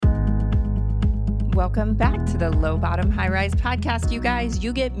Welcome back to the Low Bottom High Rise podcast, you guys.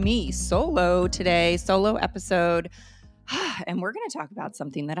 You get me solo today, solo episode. And we're going to talk about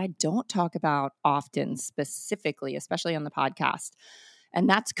something that I don't talk about often, specifically, especially on the podcast, and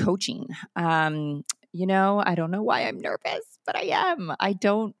that's coaching. I don't know why I'm nervous, but I am. I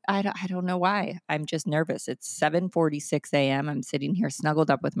don't know why. I'm just nervous. It's 7:46 a.m. I'm sitting here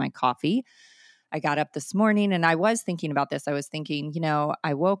snuggled up with my coffee. I got up this morning and I was thinking about this. I was thinking,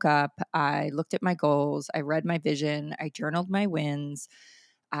 I woke up, I looked at my goals, I read my vision, I journaled my wins,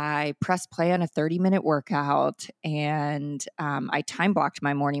 I pressed play on a 30-minute workout, and I time blocked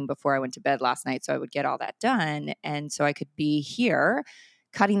my morning before I went to bed last night so I would get all that done. And so I could be here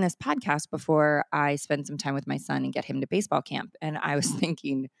cutting this podcast before I spend some time with my son and get him to baseball camp. And I was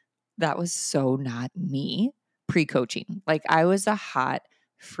thinking, that was so not me pre-coaching. Like, I was a hot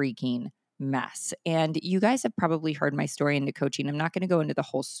freaking mess. And you guys have probably heard my story into coaching. I'm not going to go into the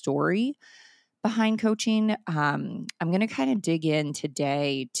whole story behind coaching. I'm going to kind of dig in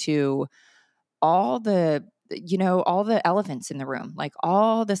today to all the elephants in the room, like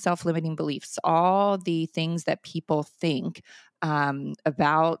all the self-limiting beliefs, all the things that people think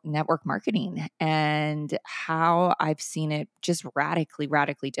about network marketing, and how I've seen it just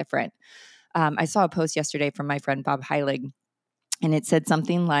radically different. I saw a post yesterday from my friend Bob Heilig, and it said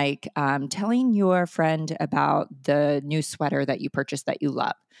something like, telling your friend about the new sweater that you purchased that you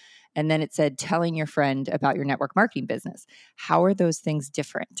love. And then it said, telling your friend about your network marketing business. How are those things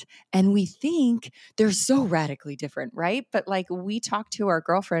different? And we think they're so radically different, right? But like, we talk to our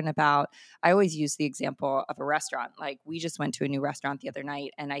girlfriend about, I always use the example of a restaurant. Like, we just went to a new restaurant the other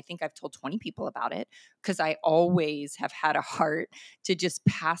night, and I think I've told 20 people about it because I always have had a heart to just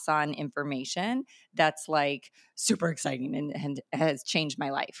pass on information that's like super exciting and has changed my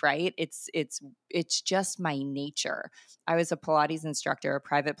life, right? It's just my nature. I was a Pilates instructor, a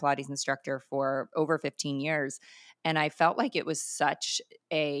private Pilates instructor for over 15 years. And I felt like it was such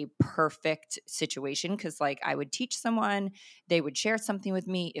a perfect situation because, like, I would teach someone, they would share something with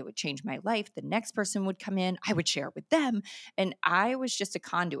me, it would change my life. The next person would come in, I would share it with them. And I was just a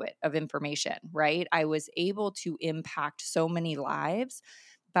conduit of information, right? I was able to impact so many lives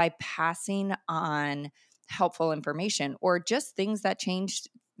by passing on helpful information or just things that changed,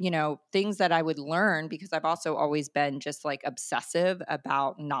 things that I would learn, because I've also always been just like obsessive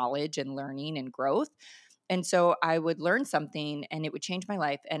about knowledge and learning and growth. And so I would learn something and it would change my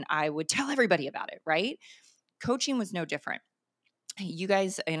life and I would tell everybody about it, right? Coaching was no different. You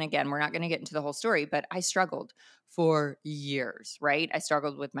guys, and again, we're not going to get into the whole story, but I struggled for years, right? I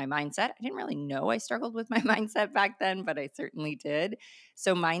struggled with my mindset. I didn't really know I struggled with my mindset back then, but I certainly did.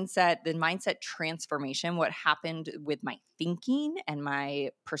 So the mindset transformation, what happened with my thinking and my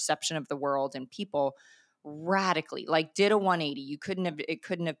perception of the world and people, radically, like, did a 180. It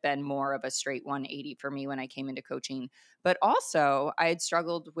couldn't have been more of a straight 180 for me when I came into coaching. But also, I had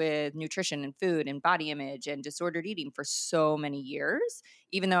struggled with nutrition and food and body image and disordered eating for so many years,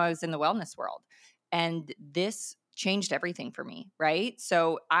 even though I was in the wellness world. And this changed everything for me, right?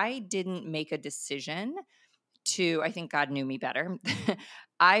 So I didn't make a decision I think God knew me better.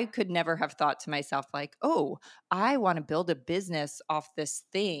 I could never have thought to myself, like, oh, I want to build a business off this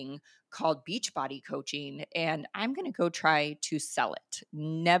thing called Beachbody coaching, and I'm going to go try to sell it.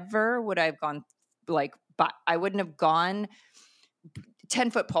 Never would I have gone but I wouldn't have gone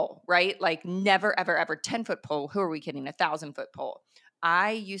 10-foot pole, right? Like, never, ever, ever 10-foot pole. Who are we kidding? 1,000-foot pole.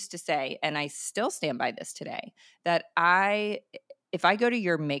 I used to say, and I still stand by this today, that if I go to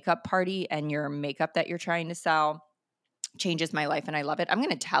your makeup party and your makeup that you're trying to sell changes my life and I love it, I'm going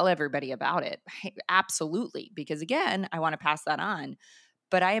to tell everybody about it. Absolutely. Because again, I want to pass that on,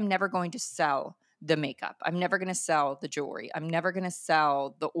 but I am never going to sell the makeup. I'm never going to sell the jewelry. I'm never going to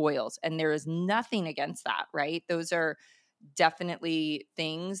sell the oils. And there is nothing against that, right? Those are definitely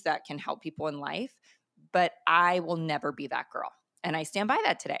things that can help people in life, but I will never be that girl. And I stand by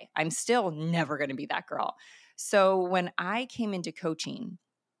that today. I'm still never going to be that girl. So when I came into coaching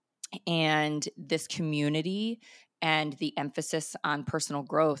and this community and the emphasis on personal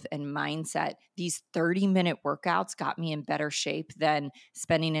growth and mindset, these 30-minute workouts got me in better shape than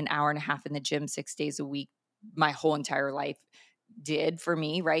spending an hour and a half in the gym 6 days a week my whole entire life did for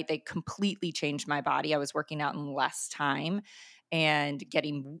me, right? They completely changed my body. I was working out in less time and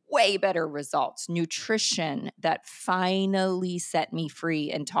getting way better results. Nutrition that finally set me free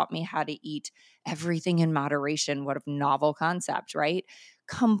and taught me how to eat everything in moderation. What a novel concept, right?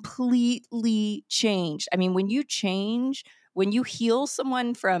 Completely changed. I mean, when you heal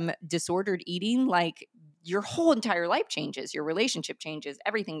someone from disordered eating, like, your whole entire life changes, your relationship changes,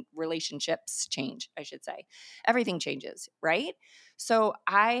 relationships change, I should say. Everything changes, right? So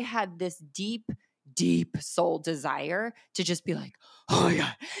I had this deep deep soul desire to just be like, oh my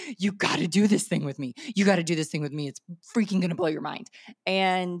God, you got to do this thing with me. You got to do this thing with me. It's freaking going to blow your mind.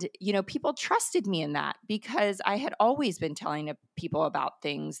 And, people trusted me in that because I had always been telling people about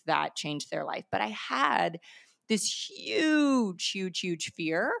things that changed their life. But I had this huge, huge, huge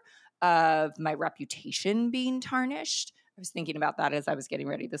fear of my reputation being tarnished. I was thinking about that as I was getting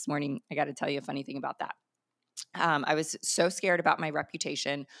ready this morning. I got to tell you a funny thing about that. I was so scared about my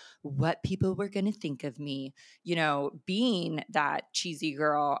reputation, what people were going to think of me, being that cheesy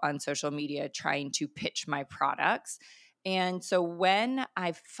girl on social media trying to pitch my products. And so when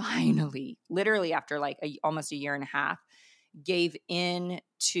I finally, literally after like almost a year and a half, gave in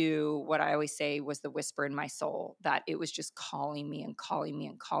to what I always say was the whisper in my soul, that it was just calling me and calling me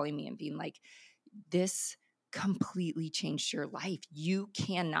and calling me and being like, this completely changed your life. You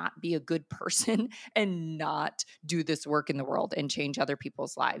cannot be a good person and not do this work in the world and change other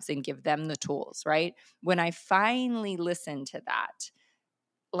people's lives and give them the tools, right? When I finally listened to that,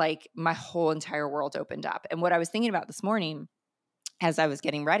 like my whole entire world opened up. And what I was thinking about this morning as I was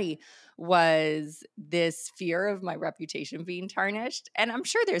getting ready was this fear of my reputation being tarnished. And I'm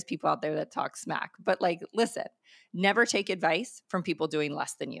sure there's people out there that talk smack, but like, listen, never take advice from people doing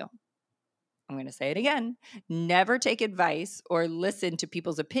less than you. I'm going to say it again. Never take advice or listen to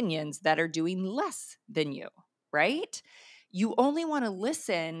people's opinions that are doing less than you, right? You only want to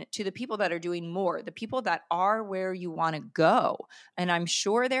listen to the people that are doing more, the people that are where you want to go. And I'm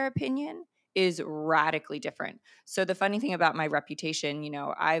sure their opinion is radically different. So the funny thing about my reputation,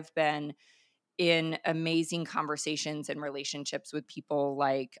 I've been in amazing conversations and relationships with people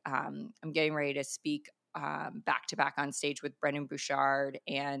like I'm getting ready to speak back to back on stage with Brendon Burchard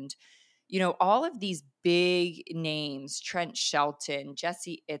and all of these big names, Trent Shelton,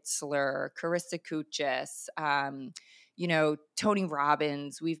 Jesse Itzler, Carissa Kuchis, Tony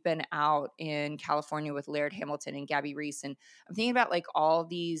Robbins. We've been out in California with Laird Hamilton and Gabby Reese. And I'm thinking about like all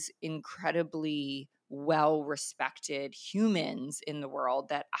these incredibly well-respected humans in the world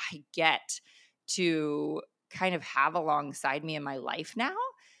that I get to kind of have alongside me in my life now.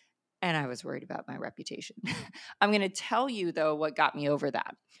 And I was worried about my reputation. I'm going to tell you, though, what got me over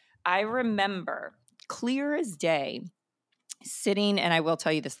that. I remember clear as day sitting, and I will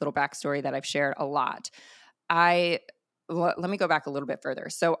tell you this little backstory that I've shared a lot. Let me go back a little bit further.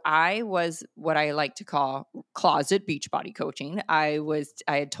 So I was what I like to call closet Beachbody coaching. I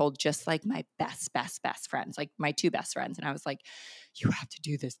had told just like my best friends, like my two best friends. And I was like, you have to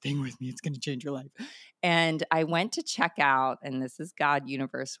do this thing with me. It's going to change your life. And I went to check out, and this is God,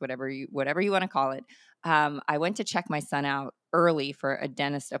 universe, whatever you want to call it. I went to check my son out early for a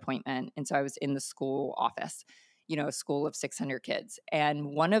dentist appointment. And so I was in the school office, a school of 600 kids. And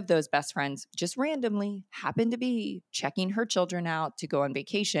one of those best friends just randomly happened to be checking her children out to go on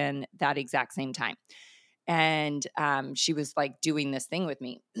vacation that exact same time. And she was like doing this thing with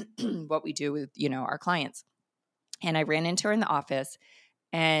me, what we do with, our clients. And I ran into her in the office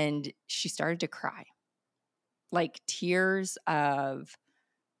and she started to cry, like tears of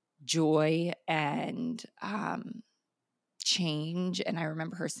joy and change. And I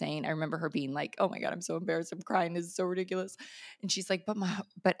remember her being like, oh my God, I'm so embarrassed. I'm crying. This is so ridiculous. And she's like,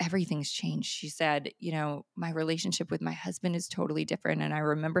 but everything's changed. She said, my relationship with my husband is totally different. And I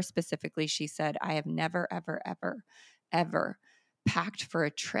remember specifically, she said, I have never, ever, ever, ever packed for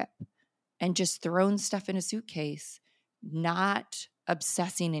a trip and just thrown stuff in a suitcase, not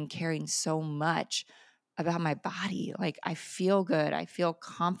obsessing and caring so much about my body. Like I feel good. I feel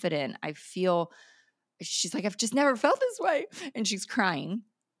confident. She's like, I've just never felt this way. And she's crying.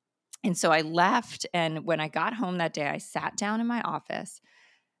 And so I left. And when I got home that day, I sat down in my office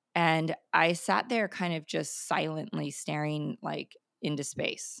and I sat there kind of just silently staring like into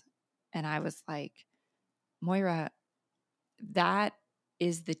space. And I was like, Moira, that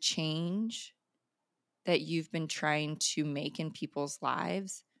is the change that you've been trying to make in people's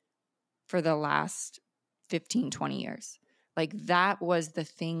lives for the last 15, 20 years. Like that was the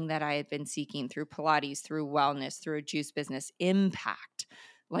thing that I had been seeking through Pilates, through wellness, through a juice business, impact,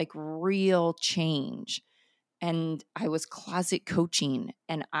 like real change. And I was closet coaching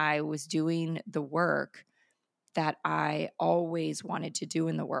and I was doing the work that I always wanted to do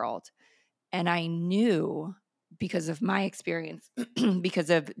in the world. And I knew because of my experience, because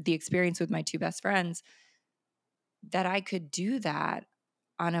of the experience with my two best friends, that I could do that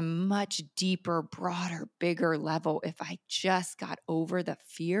on a much deeper, broader, bigger level if I just got over the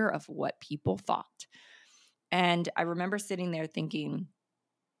fear of what people thought. And I remember sitting there thinking,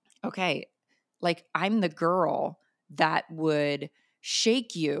 okay, like I'm the girl that would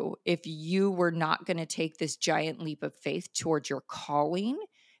shake you if you were not going to take this giant leap of faith towards your calling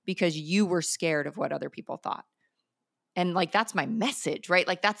because you were scared of what other people thought. And like, that's my message, right?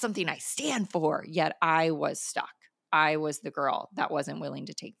 Like, that's something I stand for. Yet I was stuck. I was the girl that wasn't willing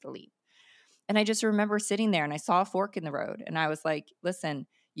to take the leap. And I just remember sitting there and I saw a fork in the road. And I was like, listen,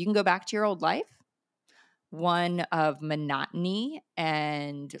 you can go back to your old life, one of monotony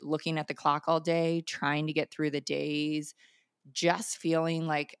and looking at the clock all day, trying to get through the days, just feeling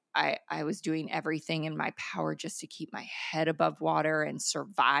like I was doing everything in my power just to keep my head above water and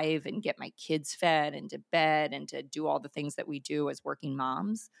survive and get my kids fed and to bed and to do all the things that we do as working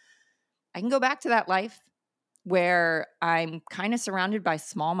moms. I can go back to that life where I'm kind of surrounded by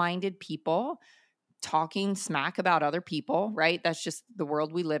small-minded people talking smack about other people, right? That's just the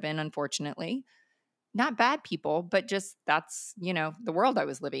world we live in, unfortunately. Not bad people, but just that's, the world I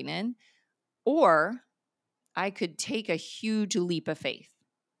was living in. Or I could take a huge leap of faith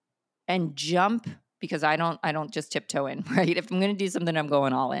and jump, because I don't just tiptoe in, right? If I'm going to do something, I'm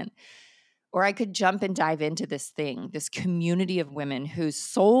going all in. Or I could jump and dive into this thing, this community of women whose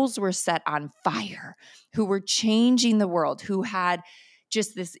souls were set on fire, who were changing the world, who had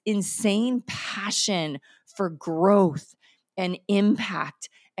just this insane passion for growth and impact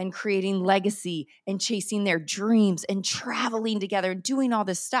and creating legacy and chasing their dreams and traveling together and doing all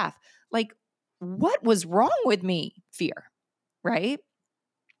this stuff. Like, what was wrong with me? Fear, right?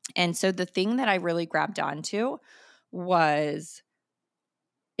 And so the thing that I really grabbed onto was,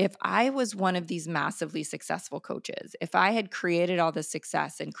 if I was one of these massively successful coaches, if I had created all the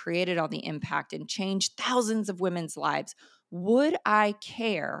success and created all the impact and changed thousands of women's lives, would I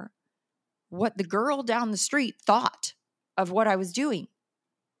care what the girl down the street thought of what I was doing?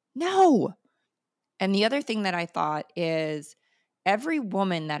 No. And the other thing that I thought is, every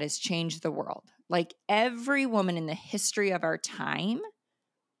woman that has changed the world, like every woman in the history of our time,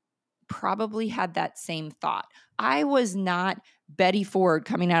 probably had that same thought. I was not Betty Ford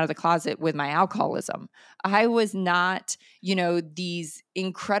coming out of the closet with my alcoholism. I was not, these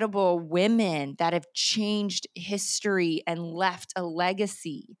incredible women that have changed history and left a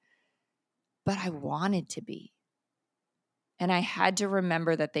legacy. But I wanted to be. And I had to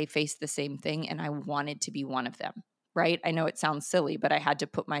remember that they faced the same thing, and I wanted to be one of them, right? I know it sounds silly, but I had to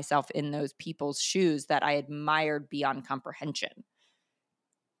put myself in those people's shoes that I admired beyond comprehension.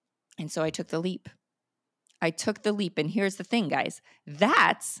 And so I took the leap. And here's the thing, guys.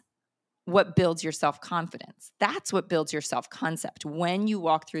 That's what builds your self-confidence. That's what builds your self-concept. When you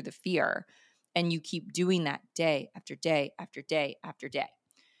walk through the fear and you keep doing that day after day after day after day.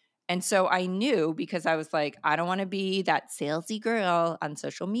 And so I knew, because I was like, I don't want to be that salesy girl on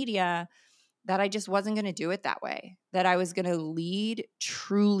social media, that I just wasn't going to do it that way, that I was going to lead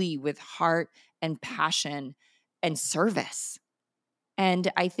truly with heart and passion and service.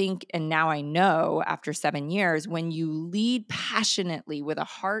 And I think, and now I know after 7 years, when you lead passionately with a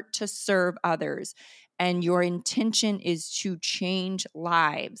heart to serve others and your intention is to change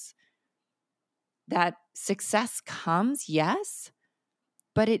lives, that success comes, yes,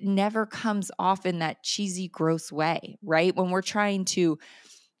 but it never comes off in that cheesy, gross way, right? When we're trying to,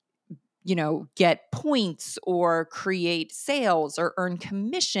 get points or create sales or earn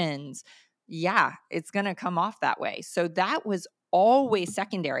commissions, yeah, it's going to come off that way. So that was always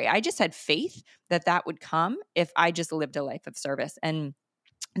secondary. I just had faith that that would come if I just lived a life of service. And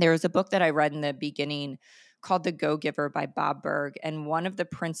there was a book that I read in the beginning called The Go-Giver by Bob Burg. And one of the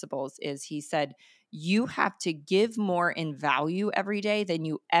principles is, he said, you have to give more in value every day than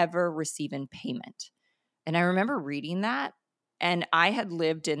you ever receive in payment. And I remember reading that. And I had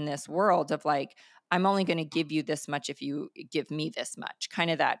lived in this world of like, I'm only going to give you this much if you give me this much,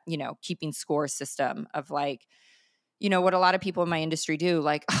 kind of that, keeping score system of like, what a lot of people in my industry do,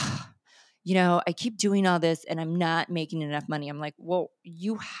 like, I keep doing all this and I'm not making enough money. I'm like, well,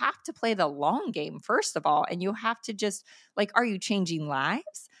 you have to play the long game, first of all. And you have to just like, are you changing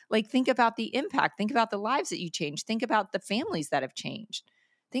lives? Like, think about the impact. Think about the lives that you change. Think about the families that have changed.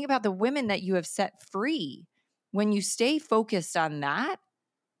 Think about the women that you have set free. When you stay focused on that,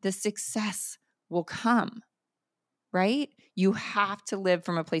 the success will come, right? You have to live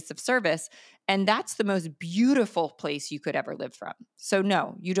from a place of service. And that's the most beautiful place you could ever live from. So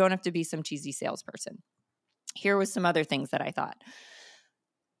no, you don't have to be some cheesy salesperson. Here was some other things that I thought.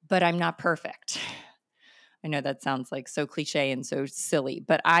 But I'm not perfect. I know that sounds like so cliche and so silly,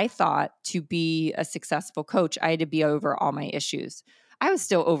 but I thought to be a successful coach, I had to be over all my issues. I was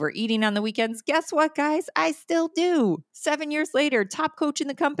still overeating on the weekends. Guess what, guys? I still do. 7 years later, top coach in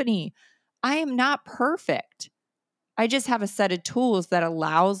the company. I am not perfect. I just have a set of tools that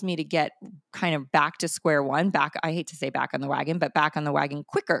allows me to get kind of back to square one, I hate to say back on the wagon, but back on the wagon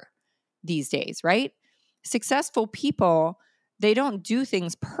quicker these days, right? Successful people, They don't do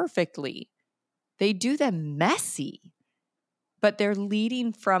things perfectly. They do them messy, but they're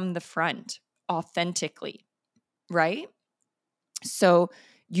leading from the front authentically, right? So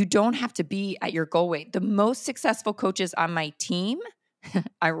you don't have to be at your goal weight. The most successful coaches on my team,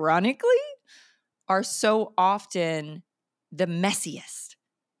 ironically, are so often the messiest,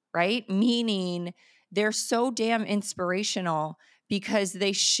 right? Meaning they're so damn inspirational because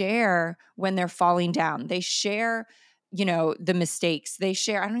they share when they're falling down. They share, the mistakes. They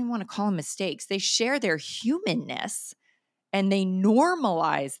share, I don't even want to call them mistakes. They share their humanness and they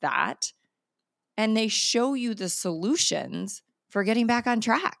normalize that and they show you the solutions for getting back on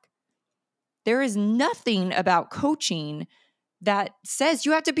track. There is nothing about coaching that says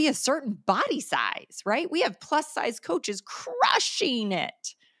you have to be a certain body size, right? We have plus size coaches crushing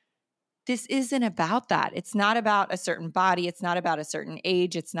it. This isn't about that. It's not about a certain body. It's not about a certain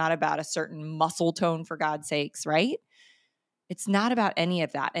age. It's not about a certain muscle tone, for God's sakes, right? It's not about any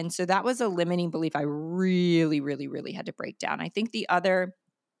of that. And so that was a limiting belief I really, really, really had to break down. I think I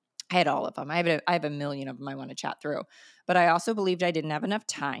had all of them. I have a million of them I want to chat through. But I also believed I didn't have enough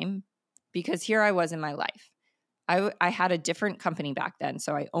time because here I was in my life. I had a different company back then.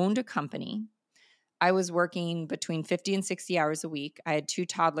 So I owned a company. I was working between 50 and 60 hours a week. I had 2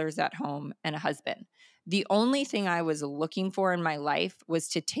 toddlers at home and a husband. The only thing I was looking for in my life was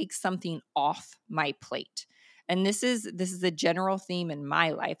to take something off my plate. And this is a general theme in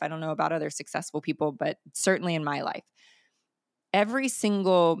my life. I don't know about other successful people, but certainly in my life. Every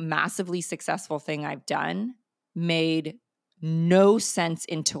single massively successful thing I've done made no sense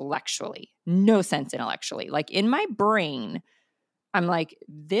intellectually. Like in my brain, I'm like,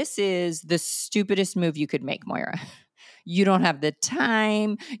 this is the stupidest move you could make, Moira. You don't have the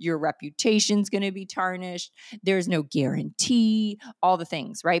time. Your reputation's going to be tarnished. There's no guarantee, all the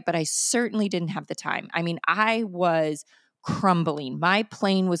things, right? But I certainly didn't have the time. I mean, I was crumbling. My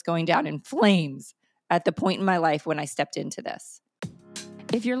plane was going down in flames at the point in my life when I stepped into this.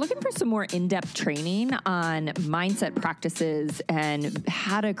 If you're looking for some more in-depth training on mindset practices and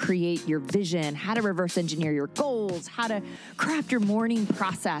how to create your vision, how to reverse engineer your goals, how to craft your morning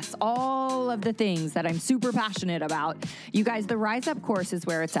process, all of the things that I'm super passionate about, you guys, the Rise Up course is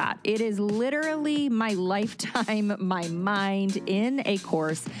where it's at. It is literally my lifetime, my mind in a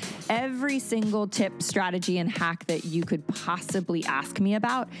course. Every single tip, strategy, and hack that you could possibly ask me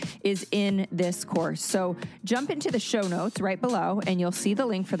about is in this course. So jump into the show notes right below and you'll see the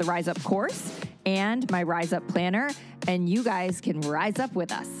link for the Rise Up course and my Rise Up planner, and you guys can rise up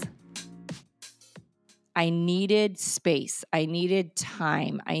with us. I needed space. I needed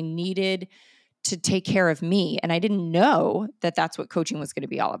time. I needed to take care of me. And I didn't know that that's what coaching was going to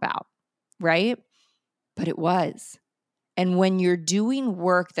be all about, right? But it was. And when you're doing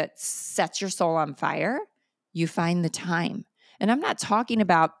work that sets your soul on fire, you find the time. And I'm not talking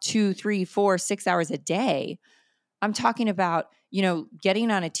about 2, 3, 4, 6 hours a day. I'm talking about,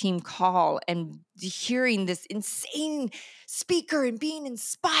 getting on a team call and hearing this insane speaker and being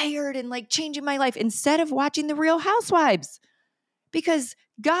inspired and like changing my life instead of watching The Real Housewives. Because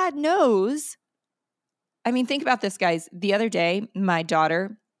God knows, think about this, guys. The other day, my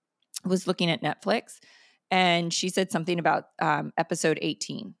daughter was looking at Netflix and she said something about episode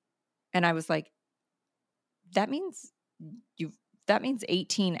 18. And I was like, that means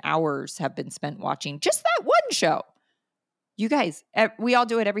 18 hours have been spent watching just that one show. You guys, we all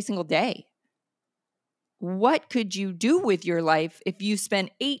do it every single day. What could you do with your life if you spent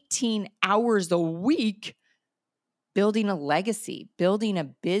 18 hours a week building a legacy, building a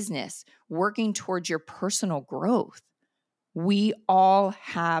business, working towards your personal growth? We all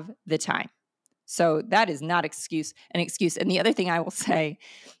have the time. So that is not an excuse. And the other thing I will say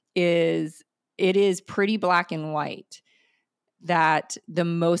is it is pretty black and white that the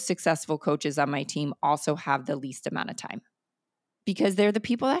most successful coaches on my team also have the least amount of time. Because they're the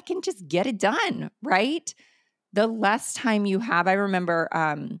people that can just get it done, right? The less time you have, I remember,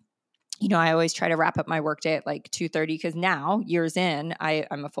 I always try to wrap up my workday at like 2:30 because now, years in,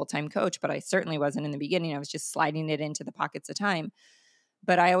 I'm a full-time coach, but I certainly wasn't in the beginning. I was just sliding it into the pockets of time.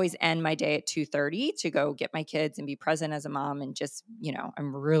 But I always end my day at 2:30 to go get my kids and be present as a mom and just,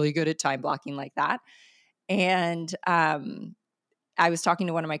 I'm really good at time blocking like that. And I was talking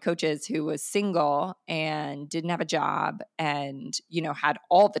to one of my coaches who was single and didn't have a job and, had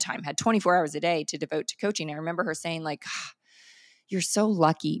all the time, had 24 hours a day to devote to coaching. I remember her saying like, you're so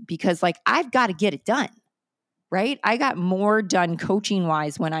lucky because like, I've got to get it done, right? I got more done coaching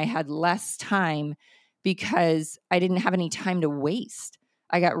wise when I had less time because I didn't have any time to waste.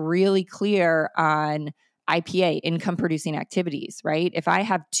 I got really clear on IPA, income producing activities, right? If I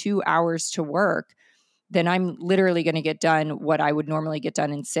have 2 hours to work, then I'm literally going to get done what I would normally get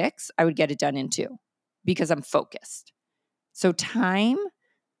done in 6. I would get it done in 2 because I'm focused. So time,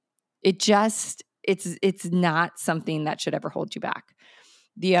 it's not something that should ever hold you back.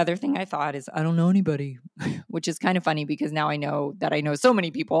 The other thing I thought is I don't know anybody, which is kind of funny because now I know that I know so many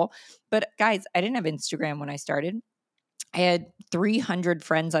people. But guys, I didn't have Instagram when I started. I had 300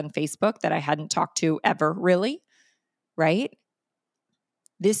 friends on Facebook that I hadn't talked to ever, really, right?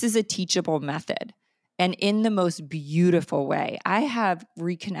 This is a teachable method. And in the most beautiful way, I have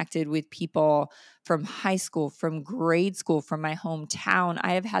reconnected with people from high school, from grade school, from my hometown.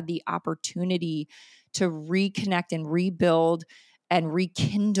 I have had the opportunity to reconnect and rebuild and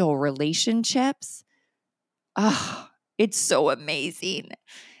rekindle relationships. Oh, it's so amazing.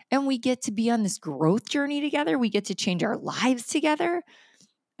 And we get to be on this growth journey together. We get to change our lives together.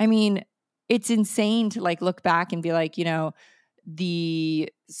 I mean, it's insane to like look back and be like,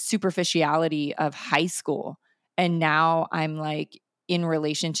 the superficiality of high school. And now I'm like in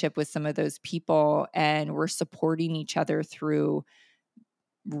relationship with some of those people and we're supporting each other through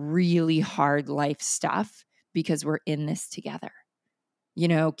really hard life stuff because we're in this together.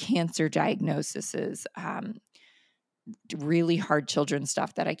 Cancer diagnoses, really hard children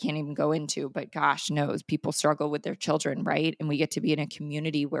stuff that I can't even go into, but gosh knows people struggle with their children, right? And we get to be in a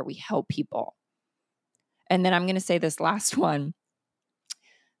community where we help people. And then I'm going to say this last one.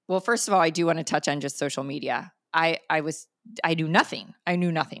 Well, first of all, I do want to touch on just social media. I knew nothing.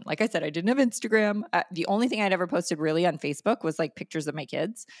 Like I said, I didn't have Instagram. The only thing I'd ever posted really on Facebook was like pictures of my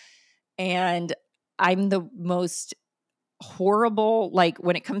kids. And I'm the most horrible, like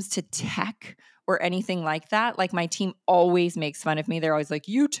when it comes to tech or anything like that, like my team always makes fun of me. They're always like,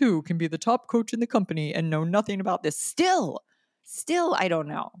 you too can be the top coach in the company and know nothing about this. Still, I don't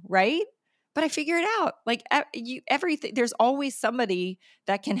know, right? But I figure it out. Like everything, there's always somebody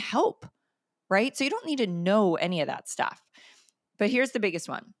that can help, right? So you don't need to know any of that stuff. But here's the biggest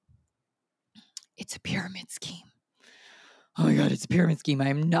one. It's a pyramid scheme. Oh my God, it's a pyramid scheme. I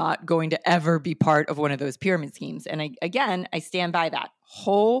am not going to ever be part of one of those pyramid schemes. And I stand by that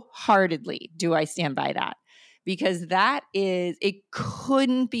wholeheartedly. Do I stand by that? Because it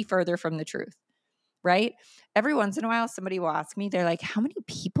couldn't be further from the truth, right? Every once in a while, somebody will ask me, they're like, how many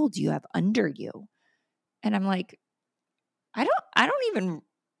people do you have under you? And I'm like, I don't even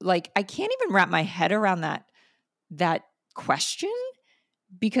I can't even wrap my head around that question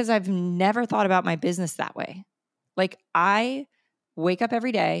because I've never thought about my business that way. Like I wake up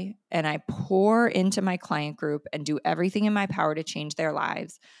every day and I pour into my client group and do everything in my power to change their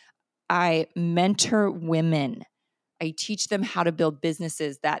lives. I mentor women. I teach them how to build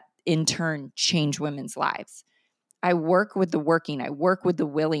businesses that in turn change women's lives. I work with the working. I work with the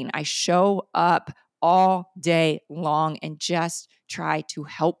willing. I show up all day long and just try to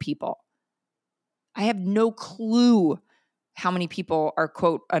help people. I have no clue how many people are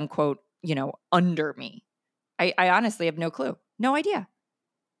quote unquote, under me. I honestly have no clue, no idea,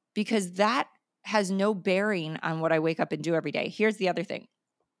 because that has no bearing on what I wake up and do every day. Here's the other thing,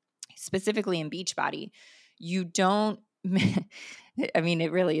 specifically in Beachbody, you don't, I mean,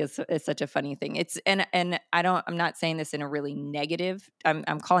 it really is such a funny thing. I'm not saying this in a really negative,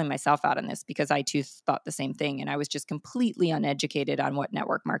 I'm calling myself out on this because I too thought the same thing. And I was just completely uneducated on what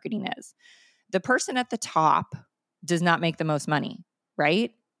network marketing is. The person at the top does not make the most money, right?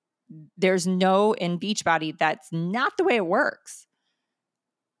 There's in Beachbody, that's not the way it works.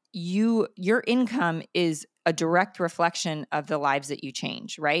 Your income is a direct reflection of the lives that you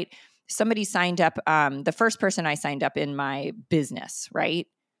change, right? Somebody signed up, the first person I signed up in my business, right?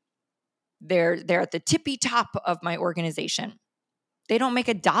 They're at the tippy top of my organization. They don't make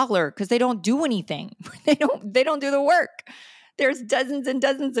 $1 because they don't do anything. They don't do the work. There's dozens and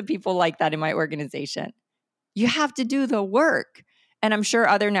dozens of people like that in my organization. You have to do the work. And I'm sure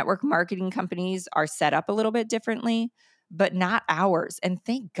other network marketing companies are set up a little bit differently, but not ours. And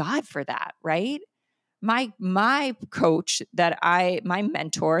thank God for that, right? My coach my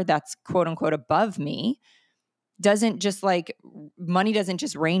mentor that's quote unquote above me doesn't just money doesn't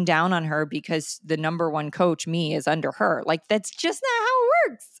just rain down on her because the number one coach, me, is under her. Like that's just not how it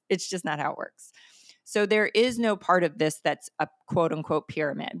works. It's just not how it works. So there is no part of this that's a quote unquote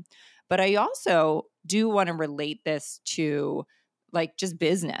pyramid. But I also do want to relate this to just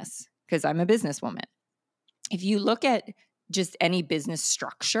business because I'm a businesswoman. If you look at just any business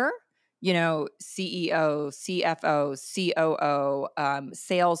structure, CEO, CFO, COO,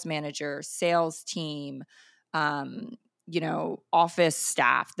 sales manager, sales team, office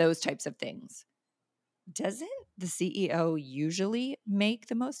staff, those types of things. Doesn't the CEO usually make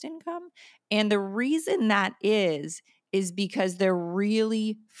the most income? And the reason that is is because they're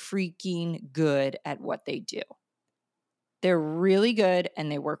really freaking good at what they do. They're really good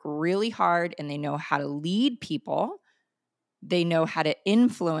and they work really hard and they know how to lead people. They know how to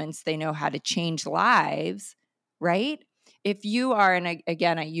influence. They know how to change lives, right? If you are, and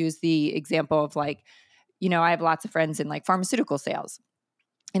again, I use the example of like, I have lots of friends in like pharmaceutical sales,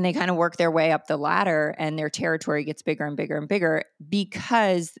 and they kind of work their way up the ladder and their territory gets bigger and bigger and bigger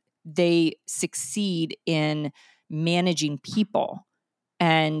because they succeed in managing people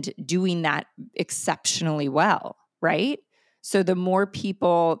and doing that exceptionally well, right? So the more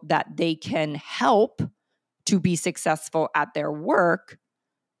people that they can help to be successful at their work,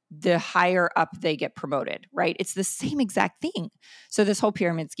 the higher up they get promoted, right? It's the same exact thing. So this whole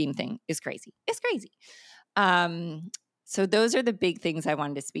pyramid scheme thing is crazy. It's crazy. So those are the big things I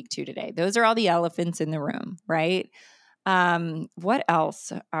wanted to speak to today. Those are all the elephants in the room, right? What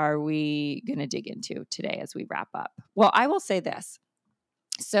else are we going to dig into today as we wrap up? Well, I will say this.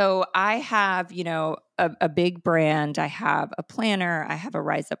 So I have, a big brand. I have a planner. I have a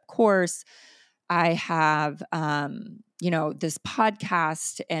Rise Up course. I have, this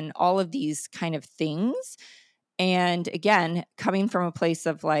podcast and all of these kind of things. And again, coming from a place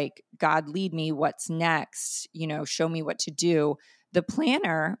of like, God, lead me, what's next? Show me what to do. The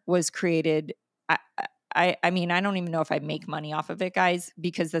planner was created. I mean, I don't even know if I make money off of it, guys,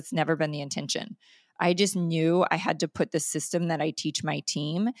 because that's never been the intention. I just knew I had to put the system that I teach my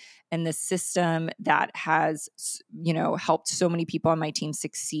team and the system that has, helped so many people on my team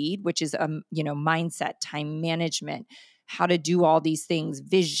succeed, which is, mindset, time management, how to do all these things,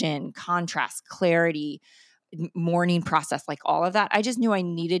 vision, contrast, clarity, morning process, like all of that. I just knew I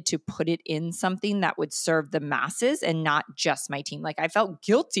needed to put it in something that would serve the masses and not just my team. Like I felt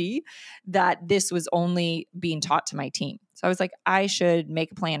guilty that this was only being taught to my team. So I was like, I should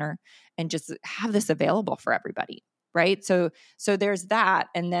make a planner and just have this available for everybody. Right. So there's that.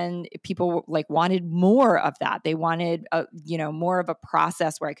 And then people like wanted more of that. They wanted, more of a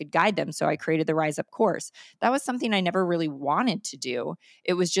process where I could guide them. So I created the Rise Up course. That was something I never really wanted to do.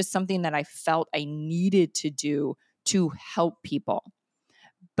 It was just something that I felt I needed to do to help people.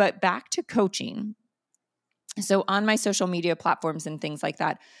 But back to coaching. So on my social media platforms and things like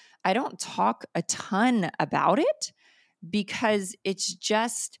that, I don't talk a ton about it because it's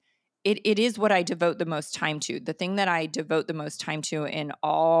just, it is what I devote the most time to. The thing that I devote the most time to in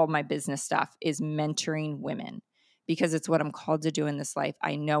all my business stuff is mentoring women because it's what I'm called to do in this life.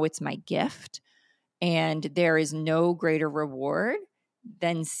 I know it's my gift, and there is no greater reward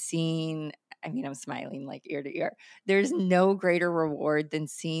than seeing, I'm smiling like ear to ear. There's no greater reward than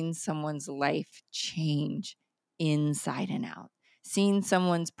seeing someone's life change inside and out. Seeing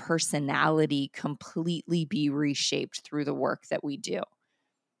someone's personality completely be reshaped through the work that we do,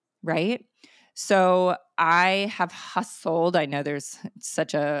 right? So I have hustled. I know there's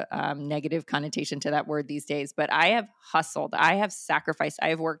such a negative connotation to that word these days, but I have hustled. I have sacrificed. I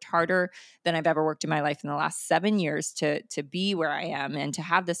have worked harder than I've ever worked in my life in the last 7 years to be where I am and to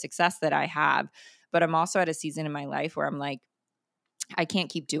have the success that I have. But I'm also at a season in my life where I'm like, I can't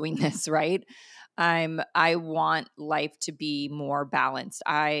keep doing this, right? I want life to be more balanced.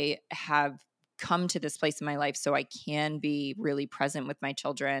 I have come to this place in my life so I can be really present with my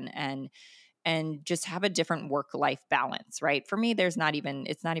children and just have a different work-life balance, right? For me, it's not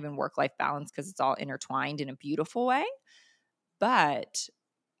even work-life balance because it's all intertwined in a beautiful way. But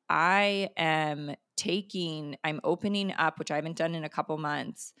I'm opening up, which I haven't done in a couple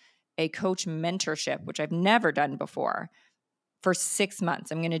months, a coach mentorship, which I've never done before, for 6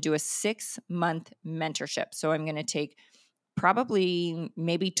 months. I'm going to do a 6-month mentorship. So I'm going to take probably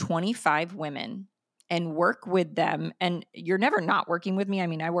maybe 25 women and work with them. And you're never not working with me. I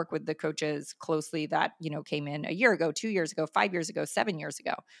mean, I work with the coaches closely that, came in a year ago, 2 years ago, 5 years ago, 7 years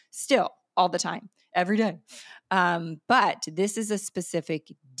ago, still all the time, every day. But this is a specific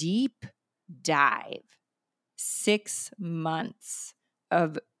deep dive, 6 months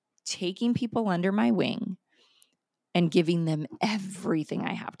of taking people under my wing and giving them everything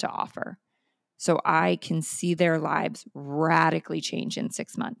I have to offer so I can see their lives radically change in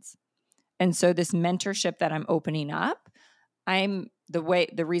 6 months. And so this mentorship that I'm opening up,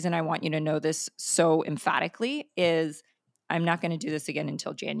 the reason I want you to know this so emphatically is I'm not going to do this again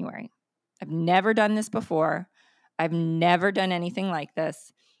until January. I've never done this before. I've never done anything like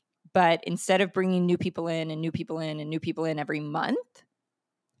this. But instead of bringing new people in and new people in and new people in every month,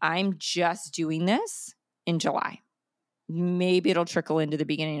 I'm just doing this in July. Maybe it'll trickle into the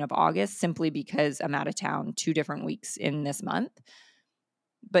beginning of August simply because I'm out of town 2 different weeks in this month.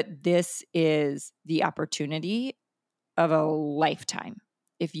 But this is the opportunity of a lifetime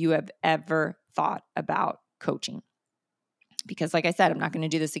if you have ever thought about coaching. because like I said, I'm not going to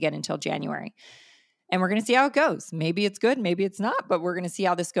do this again until January. And we're going to see how it goes. Maybe it's good, maybe it's not, but we're going to see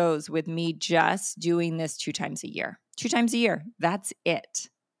how this goes with me just doing this 2 times a year. 2 times a year. That's it.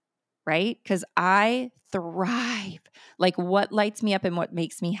 Right? Because I thrive. Like what lights me up and what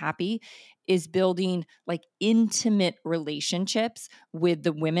makes me happy is building like intimate relationships with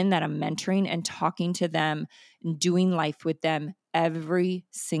the women that I'm mentoring and talking to them and doing life with them every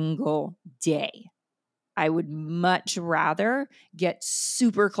single day. I would much rather get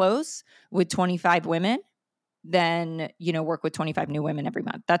super close with 25 women than, work with 25 new women every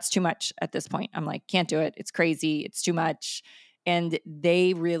month. That's too much at this point. I'm like, can't do it. It's crazy. It's too much. And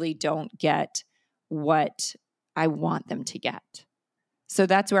they really don't get what I want them to get. So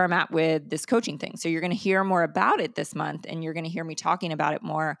that's where I'm at with this coaching thing. So you're going to hear more about it this month and you're going to hear me talking about it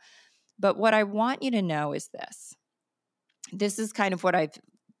more. But what I want you to know is this. This is kind of what I've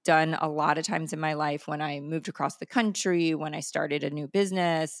done a lot of times in my life when I moved across the country, when I started a new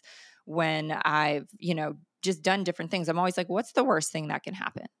business, when I've, just done different things. I'm always like, what's the worst thing that can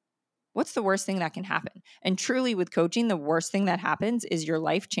happen? What's the worst thing that can happen? And truly with coaching, the worst thing that happens is your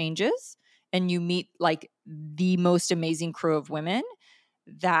life changes and you meet like the most amazing crew of women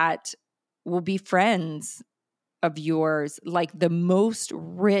that will be friends of yours, like the most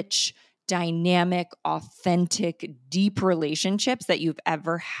rich, dynamic, authentic, deep relationships that you've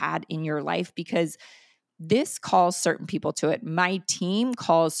ever had in your life, because this calls certain people to it. My team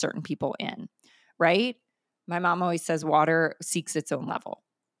calls certain people in, right? My mom always says water seeks its own level.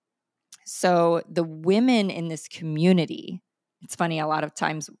 So the women in this community, it's funny, a lot of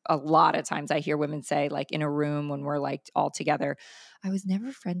times I hear women say, like in a room when we're like all together, I was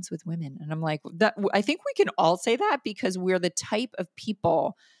never friends with women. And I'm like, I think we can all say that because we're the type of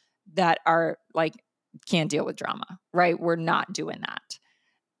people that are like, can't deal with drama, right? We're not doing that.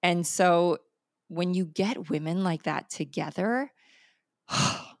 And so when you get women like that together,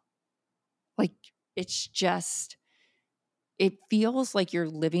 like it's just, it feels like you're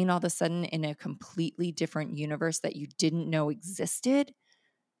living all of a sudden in a completely different universe that you didn't know existed,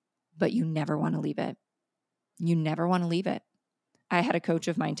 but you never want to leave it. You never want to leave it. I had a coach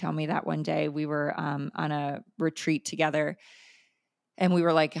of mine tell me that one day. We were on a retreat together and we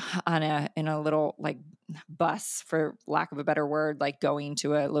were like in a little like bus, for lack of a better word, like going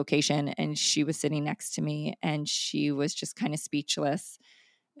to a location, and she was sitting next to me and she was just kind of speechless.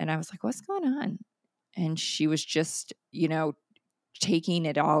 And I was like, what's going on? And she was just, taking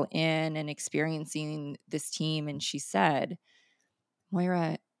it all in and experiencing this team. And she said,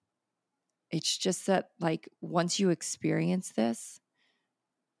 Moira, it's just that like once you experience this,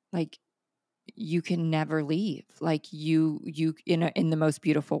 like you can never leave. Like you in the most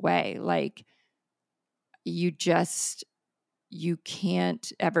beautiful way. Like you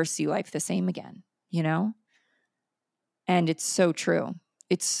can't ever see life the same again, And it's so true.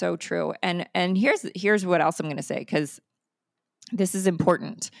 It's so true. And here's what else I'm going to say, because this is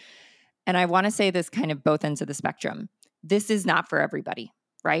important. And I want to say this kind of both ends of the spectrum. This is not for everybody,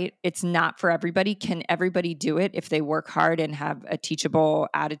 right? It's not for everybody. Can everybody do it if they work hard and have a teachable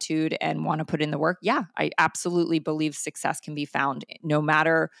attitude and want to put in the work? Yeah, I absolutely believe success can be found no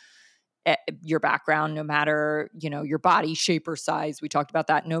matter your background, no matter, your body shape or size. We talked about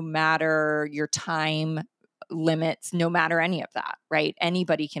that. No matter your time limits, no matter any of that, right?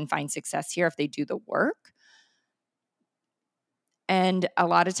 Anybody can find success here if they do the work. And a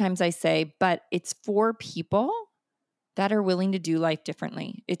lot of times I say, but it's for people that are willing to do life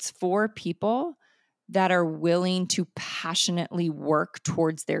differently. It's for people that are willing to passionately work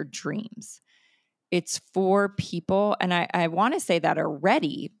towards their dreams. It's for people, and I want to say that are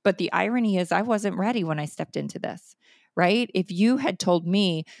ready, but the irony is I wasn't ready when I stepped into this, right? If you had told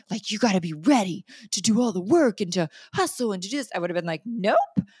me, like, you got to be ready to do all the work and to hustle and to do this, I would have been like, nope,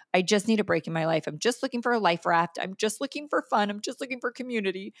 I just need a break in my life. I'm just looking for a life raft. I'm just looking for fun. I'm just looking for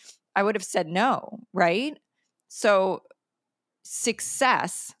community. I would have said no, right? So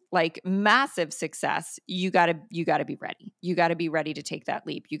success, like massive success, you got to be ready. You got to be ready to take that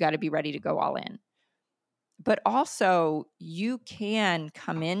leap. You got to be ready to go all in. But also, you can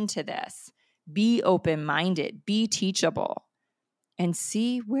come into this, be open-minded, be teachable, and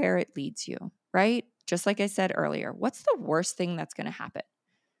see where it leads you, right? Just like I said earlier, what's the worst thing that's going to happen?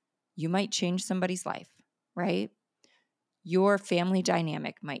 You might change somebody's life, right? Your family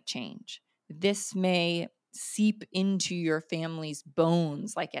dynamic might change. This may seep into your family's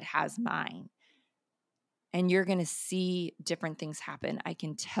bones like it has mine. And you're going to see different things happen. I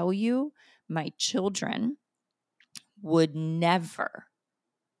can tell you, my children would never,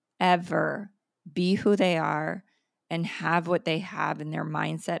 ever be who they are and have what they have in their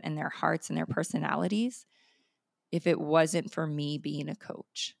mindset and their hearts and their personalities if it wasn't for me being a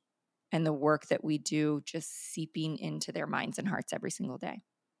coach and the work that we do just seeping into their minds and hearts every single day.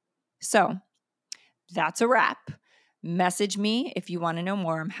 So that's a wrap. Message me if you want to know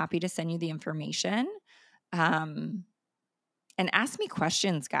more. I'm happy to send you the information. And ask me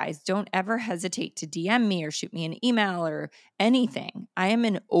questions, guys. Don't ever hesitate to DM me or shoot me an email or anything. I am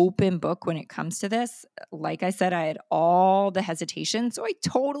an open book when it comes to this. Like I said, I had all the hesitation, so I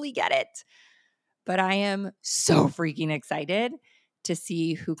totally get it. But I am so freaking excited to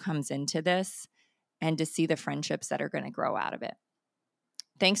see who comes into this and to see the friendships that are going to grow out of it.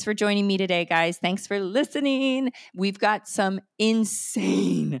 Thanks for joining me today, guys. Thanks for listening. We've got some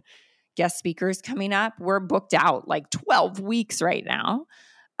insane guest speakers coming up. We're booked out like 12 weeks right now.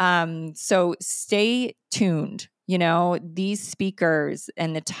 So stay tuned. You know, these speakers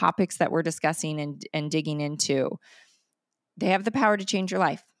and the topics that we're discussing and digging into, they have the power to change your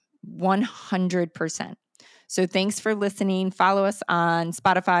life 100%. So thanks for listening. Follow us on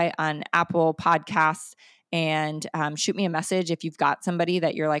Spotify, on Apple Podcasts, and shoot me a message if you've got somebody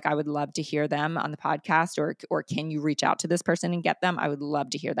that you're like, I would love to hear them on the podcast, or can you reach out to this person and get them? I would love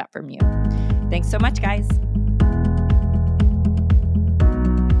to hear that from you. Thanks so much, guys.